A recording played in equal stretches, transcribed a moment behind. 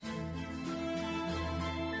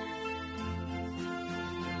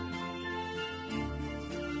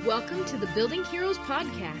Welcome to the Building Heroes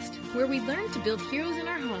podcast, where we learn to build heroes in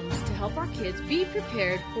our homes to help our kids be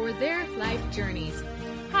prepared for their life journeys.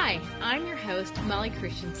 Hi, I'm your host, Molly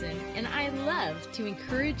Christensen, and I love to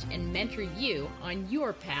encourage and mentor you on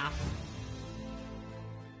your path.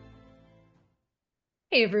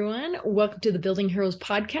 Hey everyone, welcome to the Building Heroes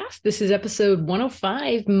podcast. This is episode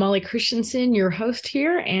 105. Molly Christensen, your host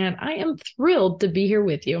here, and I am thrilled to be here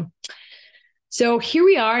with you. So here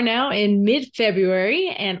we are now in mid-February,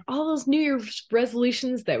 and all those New Year's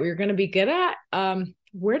resolutions that we were going to be good at.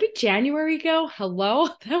 Where did January go? Hello?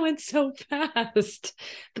 That went so fast.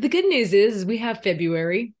 But the good news is we have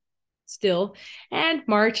February still, and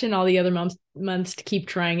March and all the other months to keep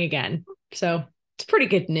trying again. So it's pretty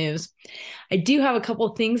good news. I do have a couple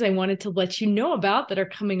of things I wanted to let you know about that are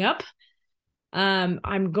coming up.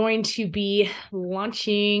 I'm going to be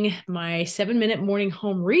launching my 7-minute morning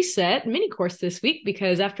home reset mini course this week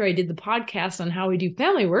because after I did the podcast on how we do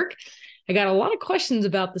family work, I got a lot of questions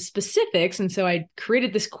about the specifics. And so I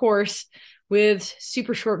created this course with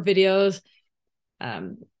super short videos.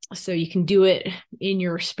 So you can do it in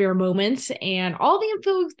your spare moments and all the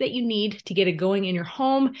info that you need to get it going in your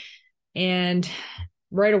home and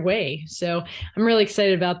right away. So I'm really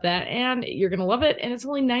excited about that and you're going to love it. And it's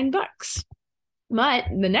only $9. But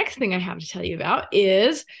the next thing I have to tell you about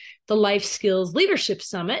is the Life Skills Leadership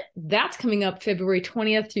Summit. That's coming up February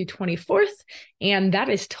 20th through 24th, and that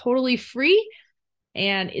is totally free.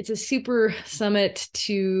 And it's a super summit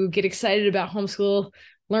to get excited about homeschool,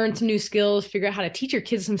 learn some new skills, figure out how to teach your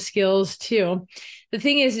kids some skills too. The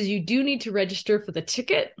thing is you do need to register for the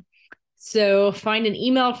ticket. So find an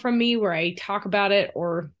email from me where I talk about it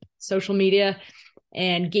or social media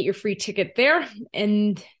and get your free ticket there.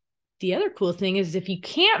 And the other cool thing is if you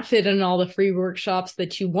can't fit in all the free workshops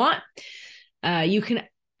that you want, you can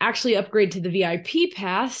actually upgrade to the VIP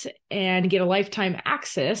pass and get a lifetime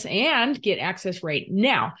access and get access right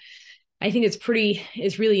now. I think it's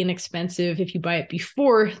really inexpensive if you buy it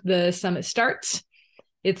before the summit starts.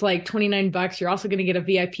 It's like $29. You're also going to get a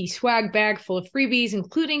VIP swag bag full of freebies,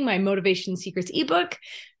 including my Motivation Secrets ebook.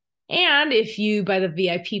 And if you buy the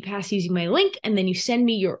VIP pass using my link and then you send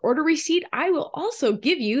me your order receipt, I will also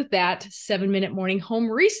give you that 7-minute morning home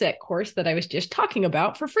reset course that I was just talking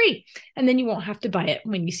about for free. And then you won't have to buy it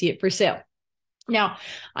when you see it for sale. Now,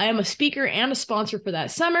 I am a speaker and a sponsor for that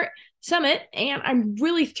summit, and I'm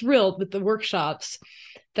really thrilled with the workshops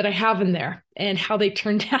that I have in there and how they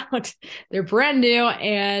turned out. They're brand new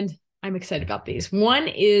and I'm excited about these. One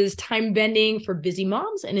is time bending for busy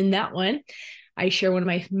moms. And in that one, I share one of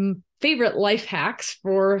my favorite life hacks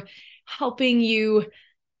for helping you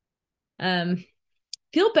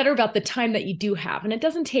feel better about the time that you do have. And it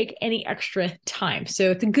doesn't take any extra time.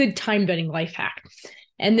 So it's a good time bending life hack.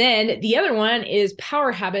 And then the other one is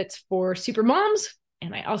power habits for super moms.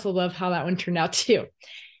 And I also love how that one turned out too.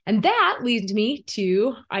 And that leads me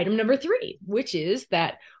to item number 3, which is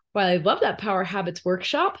that while I love that power habits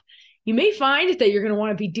workshop, you may find that you're going to want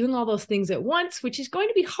to be doing all those things at once, which is going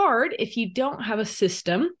to be hard if you don't have a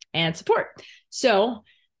system and support. So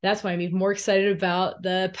that's why I'm even more excited about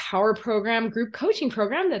the Power Program group coaching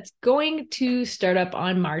program that's going to start up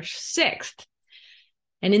on March 6th.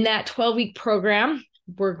 And in that 12-week program,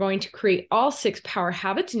 we're going to create all 6 power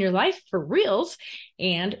habits in your life for reals.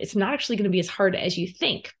 And it's not actually going to be as hard as you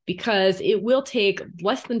think because it will take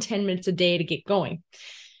less than 10 minutes a day to get going.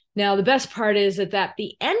 Now, the best part is that at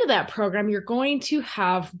the end of that program, you're going to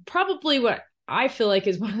have probably what I feel like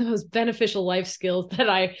is one of the most beneficial life skills that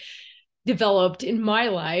I developed in my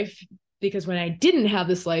life. Because when I didn't have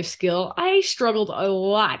this life skill, I struggled a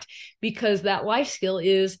lot because that life skill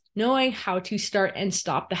is knowing how to start and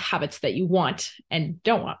stop the habits that you want and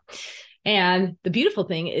don't want. And the beautiful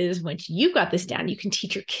thing is once you've got this down, you can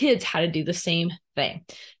teach your kids how to do the same thing.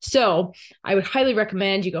 So I would highly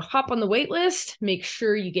recommend you go hop on the wait list, make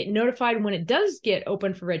sure you get notified when it does get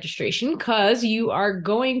open for registration because you are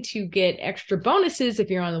going to get extra bonuses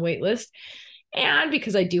if you're on the wait list. And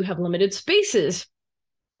because I do have limited spaces.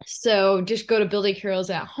 So just go to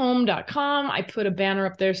buildingheroesathome.com. I put a banner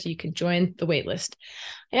up there so you can join the waitlist.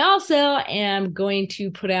 I also am going to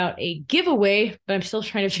put out a giveaway, but I'm still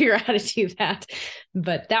trying to figure out how to do that.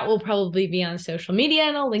 But that will probably be on social media,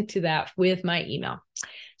 and I'll link to that with my email.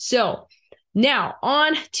 So now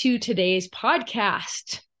on to today's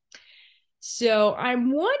podcast. So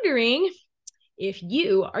I'm wondering if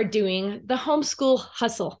you are doing the homeschool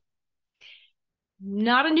hustle.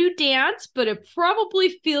 Not a new dance, but it probably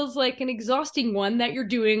feels like an exhausting one that you're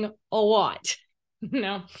doing a lot.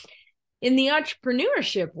 Now, in the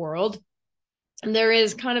entrepreneurship world, there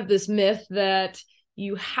is kind of this myth that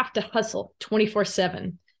you have to hustle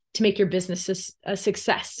 24/7. to make your business a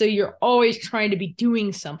success. So you're always trying to be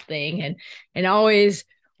doing something and always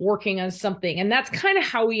working on something. And that's kind of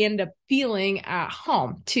how we end up feeling at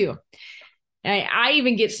home too. And I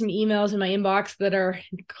even get some emails in my inbox that are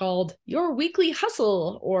called Your Weekly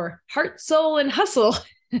Hustle or Heart, Soul, and Hustle.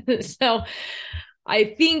 So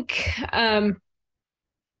I think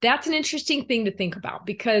that's an interesting thing to think about,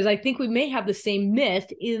 because I think we may have the same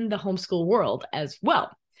myth in the homeschool world as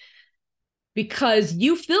well. Because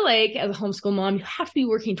you feel like as a homeschool mom, you have to be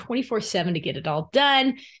working 24/7 to get it all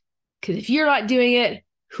done. Because if you're not doing it,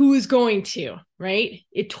 who is going to, right?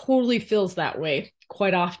 It totally feels that way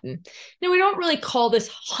quite often. Now, we don't really call this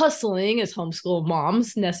hustling as homeschool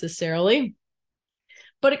moms necessarily,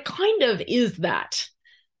 but it kind of is that.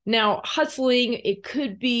 Now, hustling, it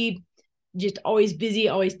could be just always busy,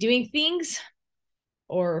 always doing things,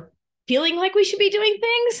 or feeling like we should be doing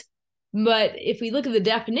things. But if we look at the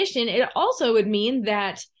definition, it also would mean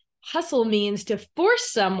that hustle means to force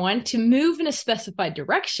someone to move in a specified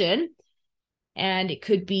direction, and it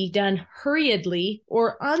could be done hurriedly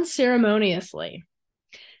or unceremoniously.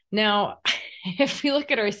 Now, if we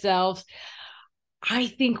look at ourselves, I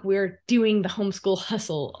think we're doing the homeschool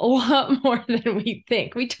hustle a lot more than we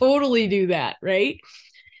think. We totally do that, right?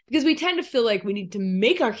 Because we tend to feel like we need to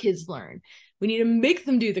make our kids learn. We need to make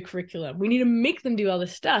them do the curriculum. We need to make them do all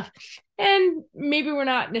this stuff. And maybe we're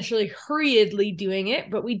not necessarily hurriedly doing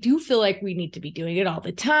it, but we do feel like we need to be doing it all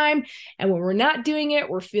the time. And when we're not doing it,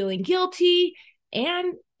 we're feeling guilty.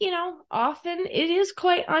 And, often it is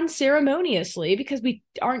quite unceremoniously, because we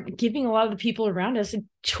aren't giving a lot of the people around us a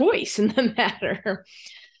choice in the matter.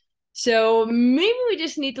 So maybe we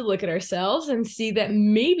just need to look at ourselves and see that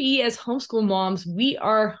maybe as homeschool moms, we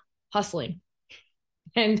are hustling.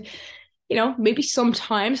 And maybe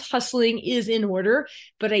sometimes hustling is in order,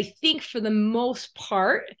 but I think for the most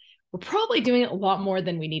part, we're probably doing it a lot more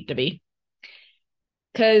than we need to be.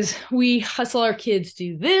 Because we hustle our kids to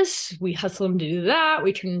do this, we hustle them to do that,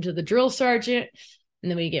 we turn them into the drill sergeant,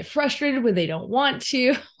 and then we get frustrated when they don't want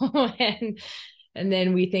to. and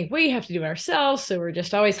then we think we have to do it ourselves, so we're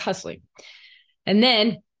just always hustling. And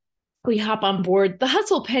then we hop on board the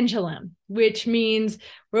hustle pendulum, which means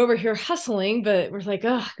we're over here hustling, but we're like,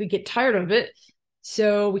 we get tired of it.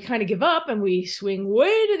 So we kind of give up and we swing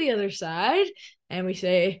way to the other side and we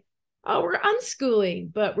say, we're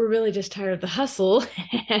unschooling, but we're really just tired of the hustle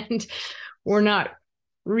and we're not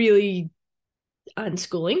really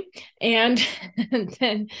unschooling. And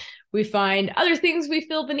then we find other things we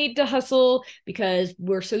feel the need to hustle because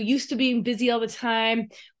we're so used to being busy all the time,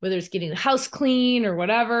 whether it's getting the house clean or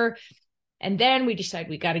whatever. And then we decide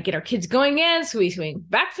we got to get our kids going in. So we swing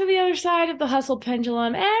back to the other side of the hustle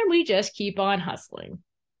pendulum and we just keep on hustling.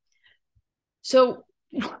 So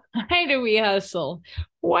why do we hustle?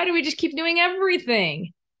 Why do we just keep doing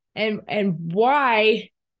everything? And why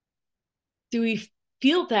do we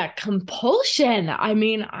feel that compulsion? I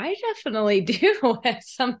mean, I definitely do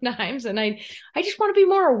sometimes, and I just want to be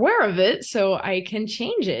more aware of it so I can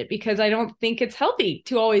change it, because I don't think it's healthy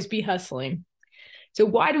to always be hustling. So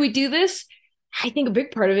why do we do this? I think a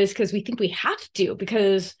big part of it is because we think we have to,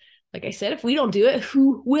 because like I said, if we don't do it,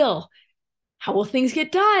 who will? How will things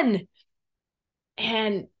get done?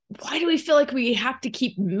 And why do we feel like we have to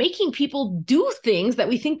keep making people do things that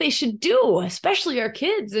we think they should do, especially our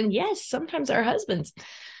kids? And yes, sometimes our husbands.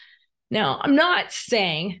 Now, I'm not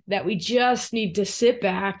saying that we just need to sit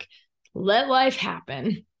back, let life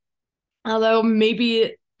happen. Although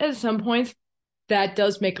maybe at some points that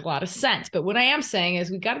does make a lot of sense. But what I am saying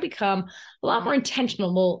is we got to become a lot more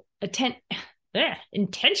intentional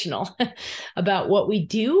about what we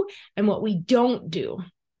do and what we don't do.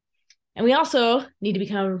 And we also need to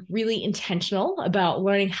become really intentional about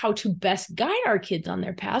learning how to best guide our kids on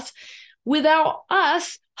their paths without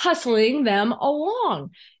us hustling them along.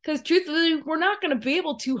 Because truthfully, we're not going to be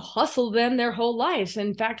able to hustle them their whole lives.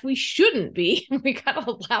 In fact, we shouldn't be. We got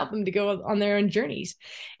to allow them to go on their own journeys.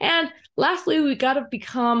 And lastly, we got to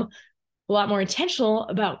become a lot more intentional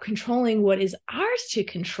about controlling what is ours to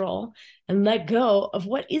control and let go of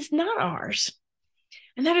what is not ours.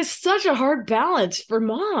 And that is such a hard balance for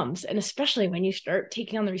moms, and especially when you start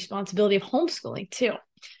taking on the responsibility of homeschooling too.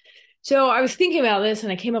 So I was thinking about this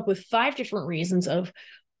and I came up with 5 different reasons of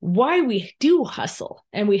why we do hustle,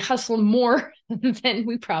 and we hustle more than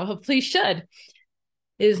we probably should.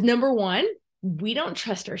 Is number 1, we don't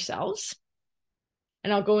trust ourselves.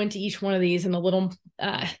 And I'll go into each one of these in a little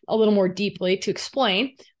more deeply to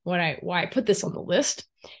explain why I put this on the list.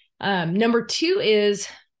 Number 2 is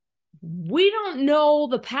we don't know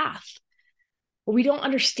the path, or we don't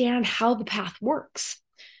understand how the path works.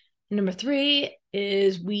 Number 3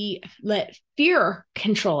 is we let fear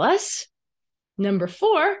control us. Number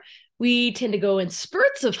 4, we tend to go in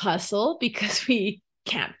spurts of hustle because we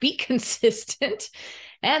can't be consistent.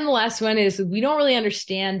 And the last one is we don't really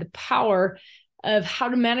understand the power of how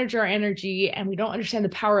to manage our energy, and we don't understand the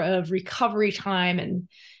power of recovery time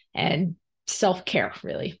and self-care,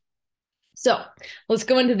 really. So let's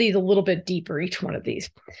go into these a little bit deeper, each one of these.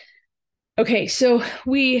 Okay, so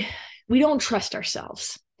we don't trust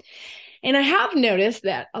ourselves. And I have noticed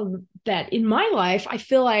that in my life, I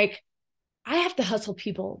feel like I have to hustle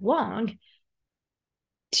people along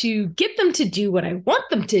to get them to do what I want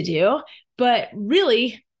them to do. But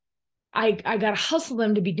really, I got to hustle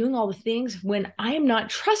them to be doing all the things when I am not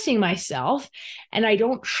trusting myself. And I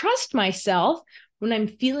don't trust myself when I'm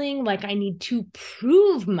feeling like I need to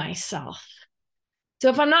prove myself. So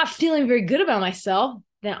if I'm not feeling very good about myself,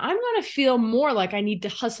 then I'm going to feel more like I need to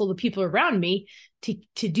hustle the people around me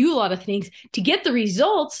to do a lot of things to get the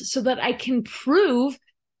results so that I can prove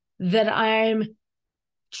that I'm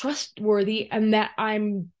trustworthy and that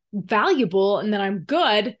I'm valuable and that I'm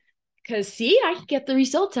good, because see, I can get the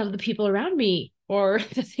results out of the people around me or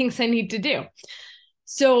the things I need to do.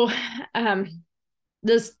 So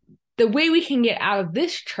the way we can get out of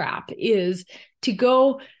this trap is to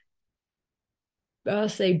go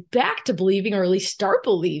say back to believing, or at least start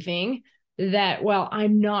believing, that while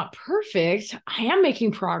I'm not perfect, I am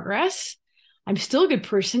making progress. I'm still a good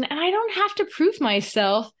person, and I don't have to prove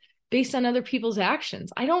myself based on other people's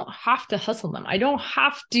actions. I don't have to hustle them. I don't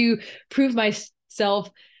have to prove myself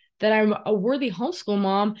that I'm a worthy homeschool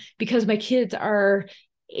mom because my kids are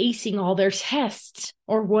acing all their tests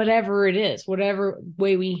or whatever it is, whatever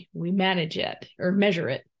way we manage it or measure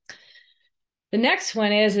it. The next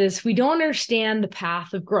one is we don't understand the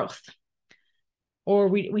path of growth, or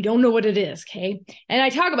we don't know what it is, okay? And I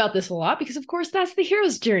talk about this a lot because, of course, that's the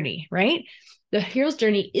hero's journey, right? The hero's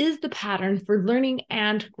journey is the pattern for learning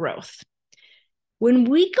and growth. When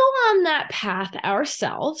we go on that path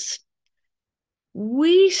ourselves,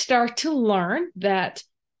 we start to learn that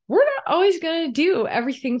we're not always going to do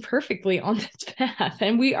everything perfectly on this path,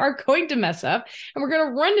 and we are going to mess up, and we're going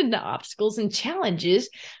to run into obstacles and challenges.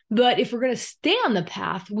 But if we're going to stay on the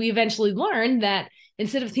path, we eventually learn that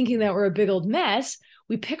instead of thinking that we're a big old mess,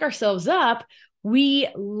 we pick ourselves up, we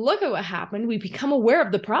look at what happened, we become aware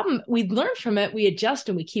of the problem, we learn from it, we adjust,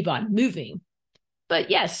 and we keep on moving. But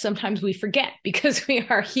yes, sometimes we forget because we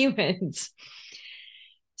are humans.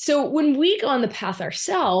 So when we go on the path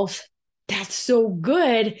ourselves, that's so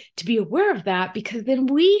good to be aware of that, because then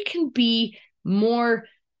we can be more,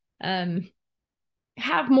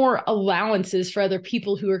 have more allowances for other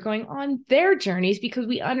people who are going on their journeys, because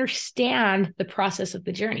we understand the process of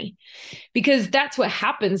the journey. Because that's what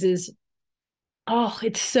happens is,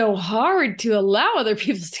 it's so hard to allow other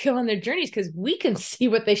people to go on their journeys because we can see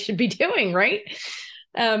what they should be doing, right?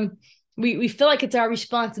 We feel like it's our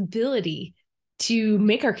responsibility to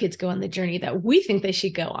make our kids go on the journey that we think they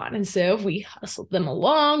should go on. And so if we hustle them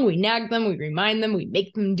along, we nag them, we remind them, we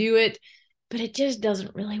make them do it, but it just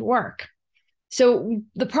doesn't really work. So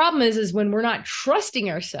the problem is when we're not trusting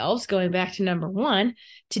ourselves, going back to number 1,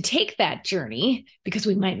 to take that journey because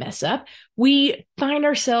we might mess up, we find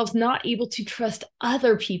ourselves not able to trust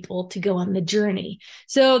other people to go on the journey.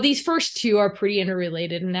 So these first 2 are pretty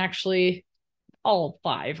interrelated, and actually all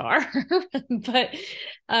 5 are, but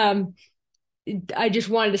I just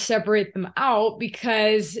wanted to separate them out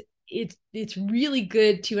because it's really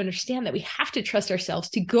good to understand that we have to trust ourselves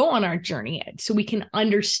to go on our journey so we can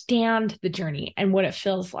understand the journey and what it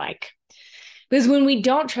feels like. Because when we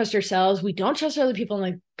don't trust ourselves, we don't trust other people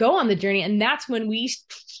and go on the journey. And that's when we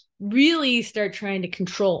really start trying to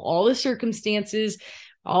control all the circumstances,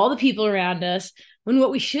 all the people around us, when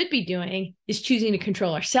what we should be doing is choosing to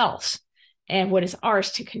control ourselves and what is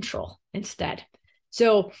ours to control instead.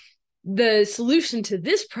 So the solution to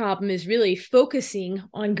this problem is really focusing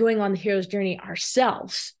on going on the hero's journey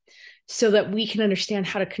ourselves so that we can understand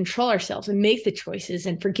how to control ourselves and make the choices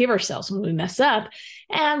and forgive ourselves when we mess up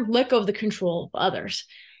and let go of the control of others.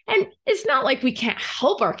 And it's not like we can't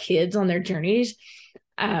help our kids on their journeys.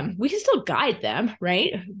 We can still guide them,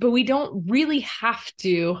 right? But we don't really have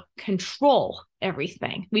to control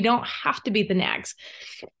everything. We don't have to be the nags.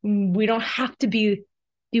 We don't have to be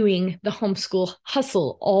doing the homeschool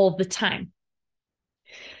hustle all the time.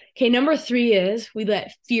 Okay, number 3 is we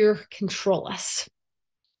let fear control us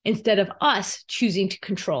instead of us choosing to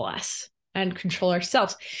control us and control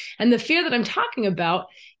ourselves. And the fear that I'm talking about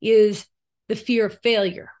is the fear of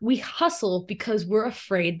failure. We hustle because we're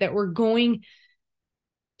afraid that we're going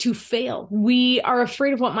to fail. We are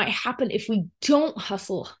afraid of what might happen if we don't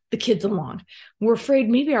hustle the kids along. We're afraid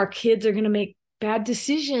maybe our kids are going to make bad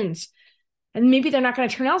decisions, and maybe they're not going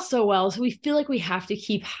to turn out so well. So we feel like we have to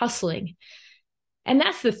keep hustling. And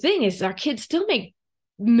that's the thing, is our kids still may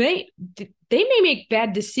make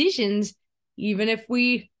bad decisions, even if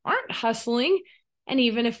we aren't hustling, and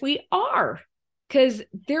even if we are, because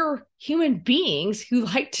they're human beings who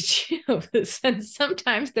like to choose. And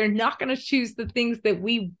sometimes they're not going to choose the things that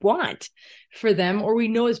we want for them or we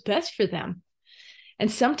know is best for them.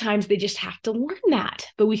 And sometimes they just have to learn that,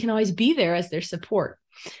 but we can always be there as their support.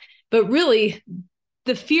 But really,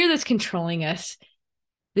 the fear that's controlling us,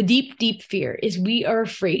 the deep, deep fear, is we are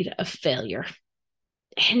afraid of failure.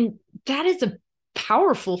 And that is a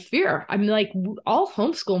powerful fear. I mean, like, all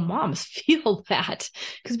homeschool moms feel that,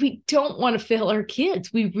 because we don't want to fail our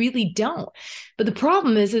kids. We really don't. But the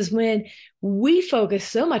problem is when we focus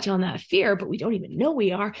so much on that fear, but we don't even know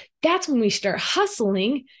we are, that's when we start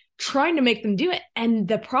hustling, trying to make them do it. And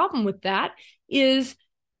the problem with that is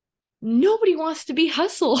nobody wants to be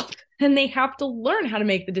hustled, and they have to learn how to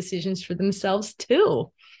make the decisions for themselves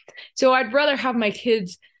too. So I'd rather have my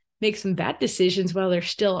kids make some bad decisions while they're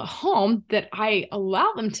still at home that I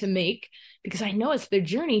allow them to make, because I know it's their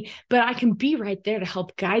journey, but I can be right there to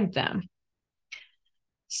help guide them.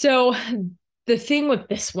 So the thing with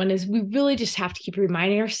this one is we really just have to keep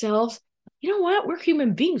reminding ourselves, you know what? We're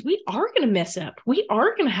human beings. We are going to mess up. We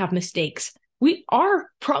are going to have mistakes. We are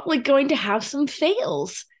probably going to have some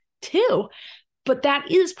fails too, but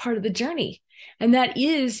that is part of the journey. And that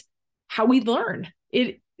is how we learn.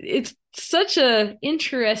 It's such an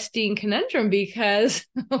interesting conundrum, because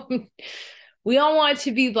we all want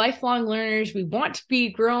to be lifelong learners. We want to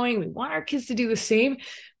be growing. We want our kids to do the same,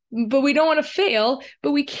 but we don't want to fail.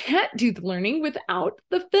 But we can't do the learning without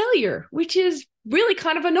the failure, which is really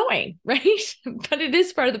kind of annoying, right? But it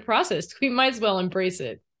is part of the process. We might as well embrace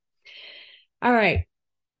it. All right.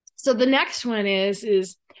 So the next one is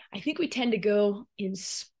I think we tend to go in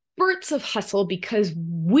spurts of hustle because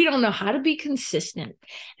we don't know how to be consistent.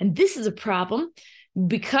 And this is a problem,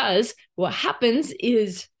 because what happens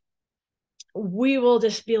is we will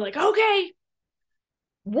just be like, okay,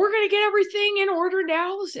 we're going to get everything in order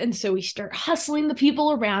now. And so we start hustling the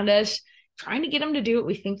people around us, trying to get them to do what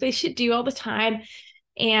we think they should do all the time.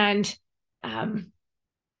 And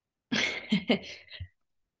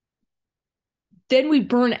then we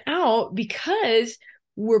burn out because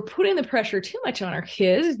we're putting the pressure too much on our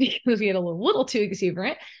kids, because we get a little too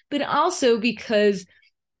exuberant, but also because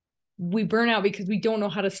we burn out because we don't know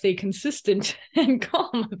how to stay consistent and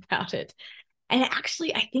calm about it. And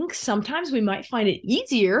actually, I think sometimes we might find it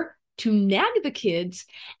easier to nag the kids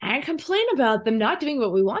and complain about them not doing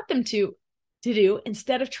what we want them to do,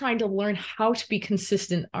 instead of trying to learn how to be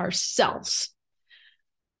consistent ourselves.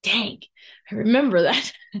 Dang, I remember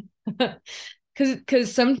that.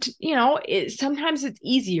 Because sometimes it's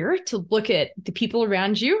easier to look at the people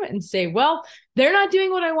around you and say, well, they're not doing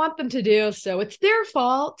what I want them to do, so it's their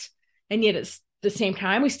fault. And yet at the same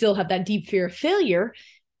time, we still have that deep fear of failure,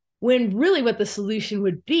 when really what the solution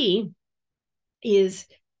would be is,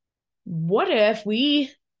 what if we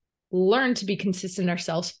learn to be consistent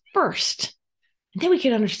ourselves first? And then we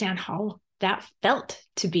can understand how that felt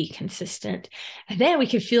to be consistent. And then we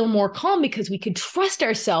could feel more calm, because we could trust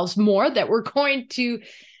ourselves more that we're going to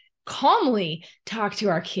calmly talk to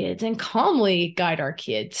our kids and calmly guide our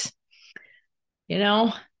kids.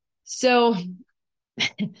 So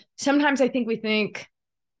sometimes I think we think,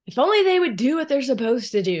 if only they would do what they're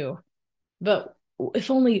supposed to do. But if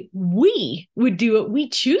only we would do what we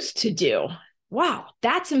choose to do. Wow,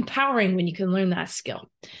 that's empowering when you can learn that skill.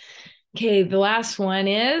 Okay, the last one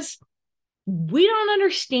is, we don't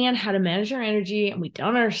understand how to manage our energy, and we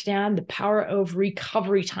don't understand the power of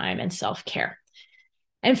recovery time and self-care.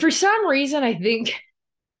 And for some reason, I think,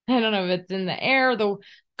 I don't know if it's in the air, the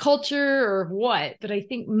culture, or what, but I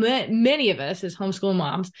think many of us as homeschool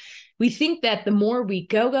moms, we think that the more we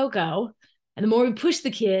go, and the more we push the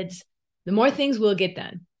kids, the more things will get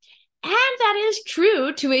done. And that is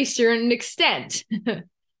true to a certain extent.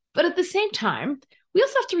 But at the same time, we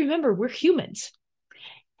also have to remember we're humans.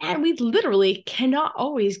 And we literally cannot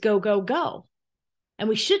always go. And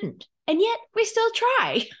we shouldn't. And yet we still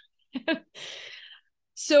try.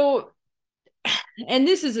 So, and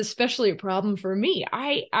this is especially a problem for me.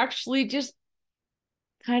 I actually just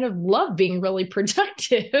kind of love being really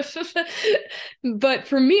productive. But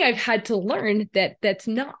for me, I've had to learn that that's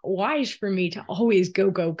not wise for me to always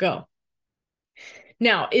go.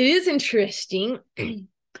 Now, it is interesting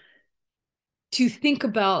to think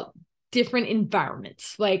about different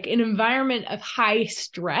environments, like an environment of high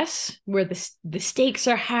stress where the stakes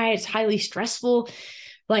are high, it's highly stressful,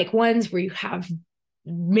 like ones where you have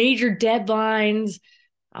major deadlines,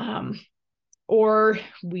 or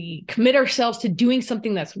we commit ourselves to doing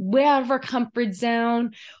something that's way out of our comfort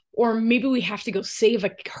zone, or maybe we have to go save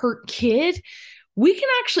a hurt kid, we can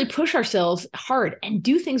actually push ourselves hard and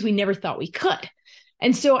do things we never thought we could.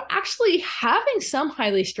 And so actually having some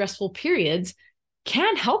highly stressful periods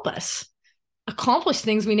can help us accomplish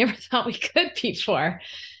things we never thought we could before.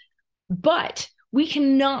 But we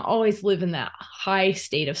cannot always live in that high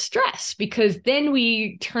state of stress, because then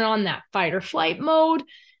we turn on that fight or flight mode.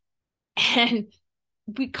 And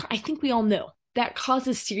I think we all know that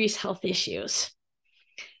causes serious health issues.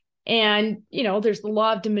 And, there's the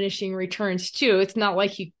law of diminishing returns too. It's not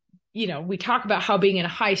like we talk about how being in a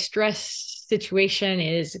high stress situation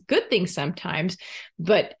is a good thing sometimes,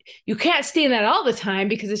 but you can't stay in that all the time,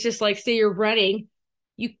 because it's just like, say you're running,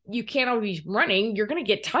 you can't always be running. You're going to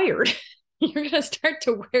get tired. You're going to start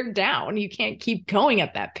to wear down. You can't keep going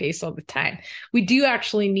at that pace all the time. We do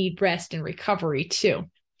actually need rest and recovery too.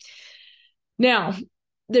 Now,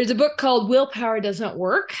 there's a book called Willpower Doesn't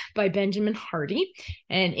Work by Benjamin Hardy.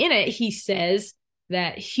 And in it, he says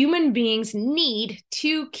that human beings need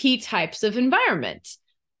two key types of environments.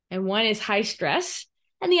 And one is high stress,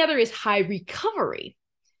 and the other is high recovery.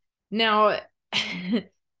 Now,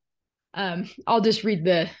 I'll just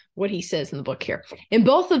read what he says in the book here. In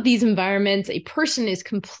both of these environments, a person is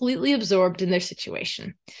completely absorbed in their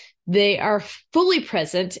situation. They are fully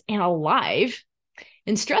present and alive.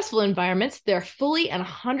 In stressful environments, they're fully and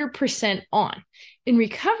 100% on. In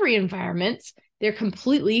recovery environments, they're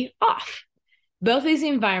completely off. Both these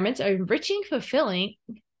environments are enriching, fulfilling,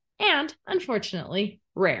 and unfortunately,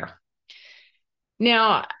 rare.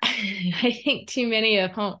 Now, I think too many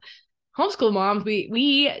of homeschool moms,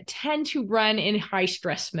 we tend to run in high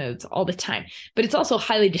stress modes all the time, but it's also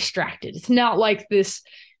highly distracted. It's not like this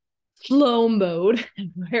flow mode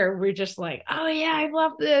where we're just like, oh yeah, I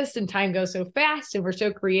love this, and time goes so fast and we're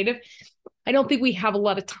so creative. I don't think we have a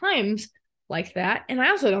lot of times like that. And I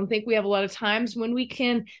also don't think we have a lot of times when we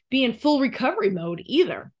can be in full recovery mode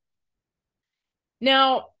either.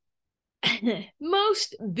 Now,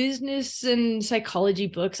 most business and psychology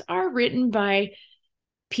books are written by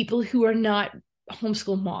people who are not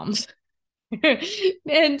homeschool moms.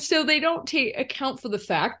 And so they don't account for the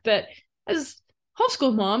fact that as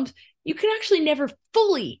homeschool moms, you can actually never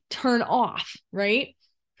fully turn off, right,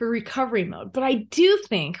 for recovery mode. But I do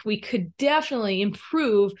think we could definitely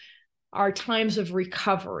improve our times of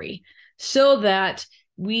recovery so that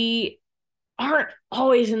we aren't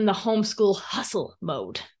always in the homeschool hustle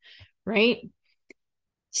mode, right?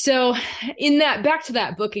 So back to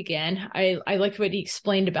that book again, I like what he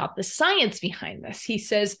explained about the science behind this. He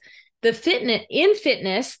says, in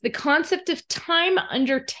fitness, the concept of time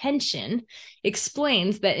under tension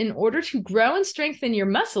explains that in order to grow and strengthen your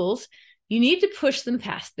muscles, you need to push them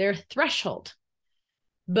past their threshold.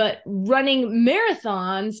 But running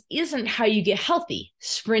marathons isn't how you get healthy.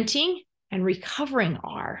 Sprinting and recovering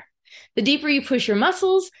are. The deeper you push your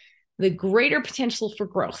muscles, the greater potential for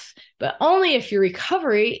growth, but only if your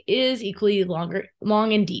recovery is equally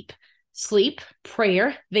long and deep. Sleep,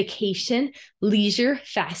 prayer, vacation, leisure,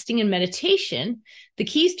 fasting, and meditation, the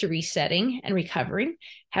keys to resetting and recovering,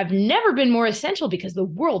 have never been more essential because the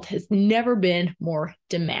world has never been more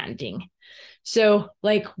demanding. So,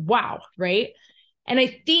 wow, right? And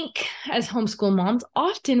I think as homeschool moms,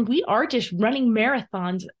 often we are just running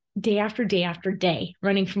marathons day after day after day,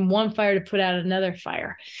 running from one fire to put out another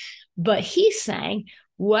fire. But he's saying,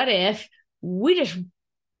 what if we just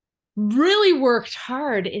really worked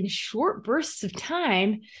hard in short bursts of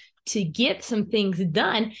time to get some things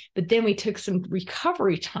done, but then we took some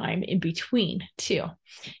recovery time in between too.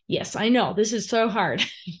 Yes, I know this is so hard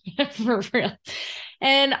for real.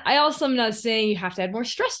 And I also am not saying you have to add more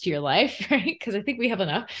stress to your life, right? Because I think we have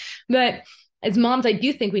enough. But as moms, I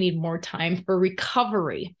do think we need more time for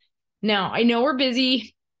recovery. Now, I know we're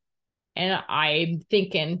busy, and I'm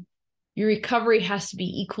thinking your recovery has to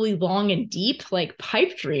be equally long and deep, like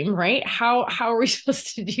pipe dream, right? How are we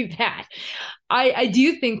supposed to do that? I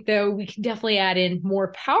do think, though, we can definitely add in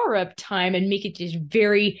more power up time and make it just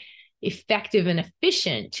very effective and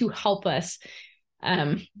efficient to help us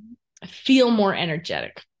feel more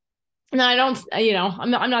energetic. And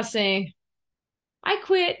I'm not saying I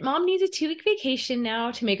quit. Mom needs a 2-week vacation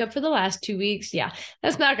now to make up for the last 2 weeks. Yeah,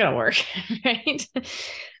 that's not going to work, right?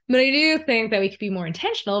 But I do think that we could be more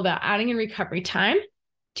intentional about adding in recovery time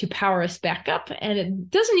to power us back up. And it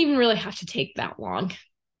doesn't even really have to take that long,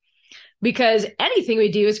 because anything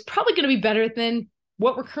we do is probably going to be better than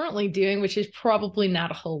what we're currently doing, which is probably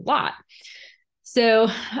not a whole lot. So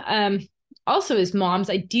also as moms,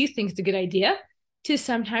 I do think it's a good idea to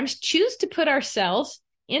sometimes choose to put ourselves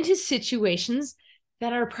into situations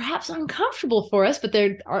that are perhaps uncomfortable for us, but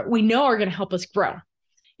we know are going to help us grow,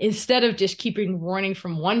 instead of just keeping running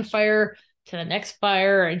from one fire to the next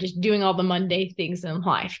fire and just doing all the mundane things in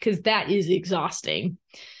life, because that is exhausting.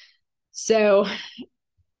 So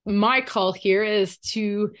my call here is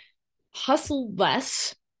to hustle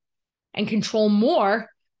less and control more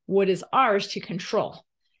what is ours to control.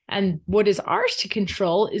 And what is ours to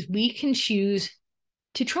control is we can choose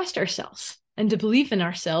to trust ourselves and to believe in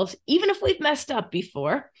ourselves, even if we've messed up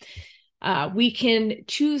before. We can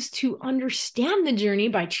choose to understand the journey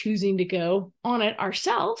by choosing to go on it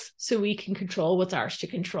ourselves, so we can control what's ours to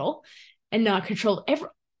control and not control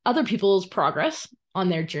other people's progress on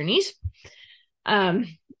their journeys.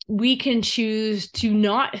 We can choose to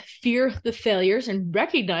not fear the failures and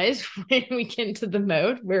recognize when we get into the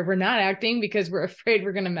mode where we're not acting because we're afraid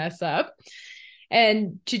we're going to mess up,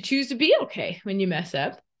 and to choose to be okay when you mess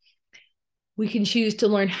up. We can choose to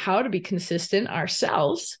learn how to be consistent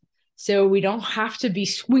ourselves, so we don't have to be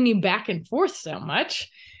swinging back and forth so much.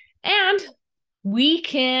 And we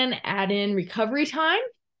can add in recovery time,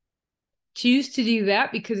 choose to do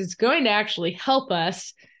that because it's going to actually help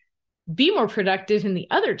us be more productive in the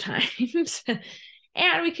other times.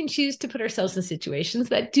 And we can choose to put ourselves in situations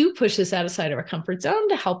that do push us outside of our comfort zone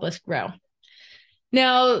to help us grow.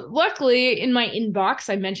 Now, luckily, in my inbox,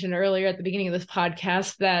 I mentioned earlier at the beginning of this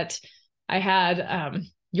podcast that I had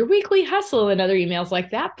your weekly hustle and other emails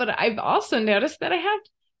like that. But I've also noticed that I have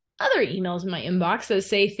other emails in my inbox that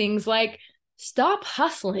say things like, stop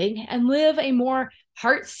hustling and live a more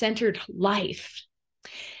heart-centered life.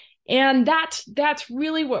 And that's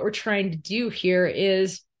really what we're trying to do here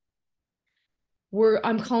is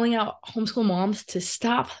I'm calling out homeschool moms to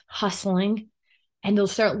stop hustling and to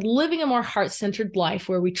start living a more heart-centered life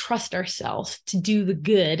where we trust ourselves to do the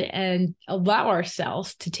good and allow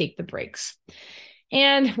ourselves to take the breaks.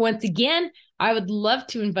 And once again, I would love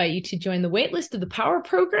to invite you to join the waitlist of the Power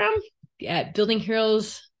Program at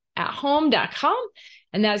buildingheroesathome.com.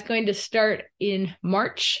 And that's going to start in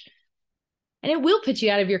March. And it will put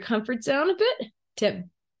you out of your comfort zone a bit to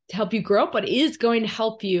help you grow, but it is going to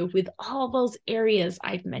help you with all those areas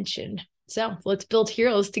I've mentioned. So let's build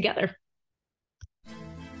heroes together.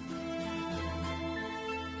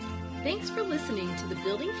 Thanks for listening to the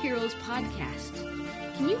Building Heroes podcast.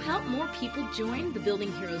 Can you help more people join the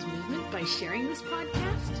Building Heroes movement by sharing this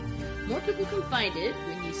podcast? More people can find it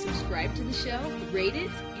when you subscribe to the show, rate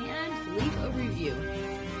it, and leave a review.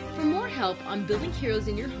 For more help on building heroes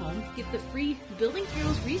in your home, get the free Building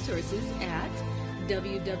Heroes resources at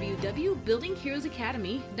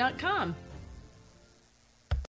www.buildingheroesacademy.com.